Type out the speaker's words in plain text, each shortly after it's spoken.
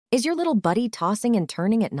Is your little buddy tossing and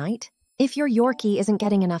turning at night? If your Yorkie isn't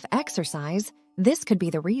getting enough exercise, this could be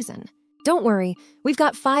the reason. Don't worry, we've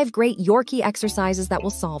got 5 great Yorkie exercises that will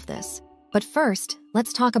solve this. But first,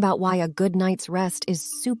 let's talk about why a good night's rest is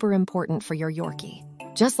super important for your Yorkie.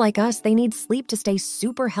 Just like us, they need sleep to stay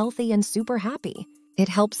super healthy and super happy. It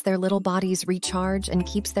helps their little bodies recharge and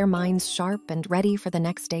keeps their minds sharp and ready for the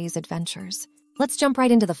next day's adventures. Let's jump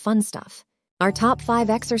right into the fun stuff. Our top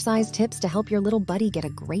 5 exercise tips to help your little buddy get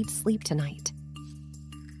a great sleep tonight.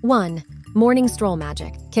 1. Morning stroll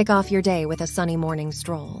magic. Kick off your day with a sunny morning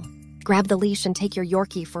stroll. Grab the leash and take your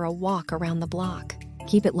Yorkie for a walk around the block.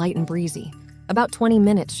 Keep it light and breezy. About 20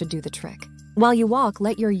 minutes should do the trick. While you walk,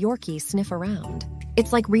 let your Yorkie sniff around.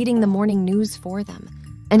 It's like reading the morning news for them,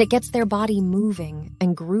 and it gets their body moving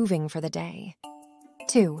and grooving for the day.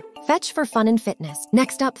 2. Fetch for fun and fitness.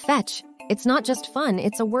 Next up, fetch. It's not just fun,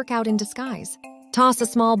 it's a workout in disguise. Toss a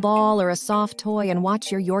small ball or a soft toy and watch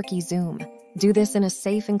your Yorkie zoom. Do this in a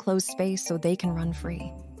safe enclosed space so they can run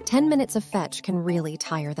free. 10 minutes of fetch can really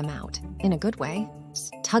tire them out, in a good way.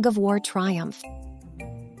 Tug-of-War Triumph.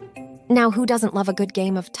 Now, who doesn't love a good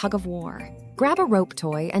game of tug-of-war? Grab a rope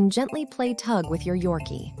toy and gently play tug with your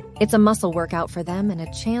Yorkie. It's a muscle workout for them and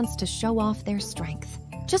a chance to show off their strength.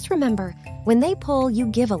 Just remember, when they pull, you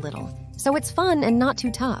give a little, so it's fun and not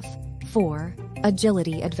too tough. 4.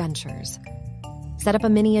 Agility adventures. Set up a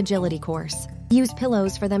mini agility course. Use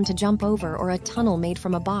pillows for them to jump over or a tunnel made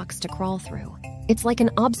from a box to crawl through. It's like an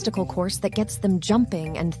obstacle course that gets them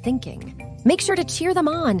jumping and thinking. Make sure to cheer them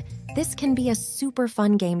on. This can be a super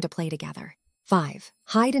fun game to play together. 5.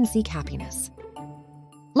 Hide and seek happiness.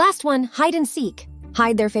 Last one, hide and seek.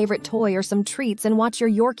 Hide their favorite toy or some treats and watch your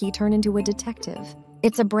Yorkie turn into a detective.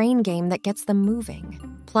 It's a brain game that gets them moving.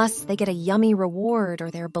 Plus, they get a yummy reward or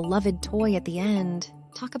their beloved toy at the end.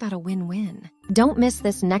 Talk about a win-win. Don't miss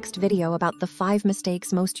this next video about the 5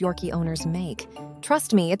 mistakes most Yorkie owners make.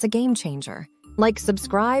 Trust me, it's a game changer. Like,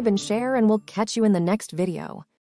 subscribe, and share, and we'll catch you in the next video.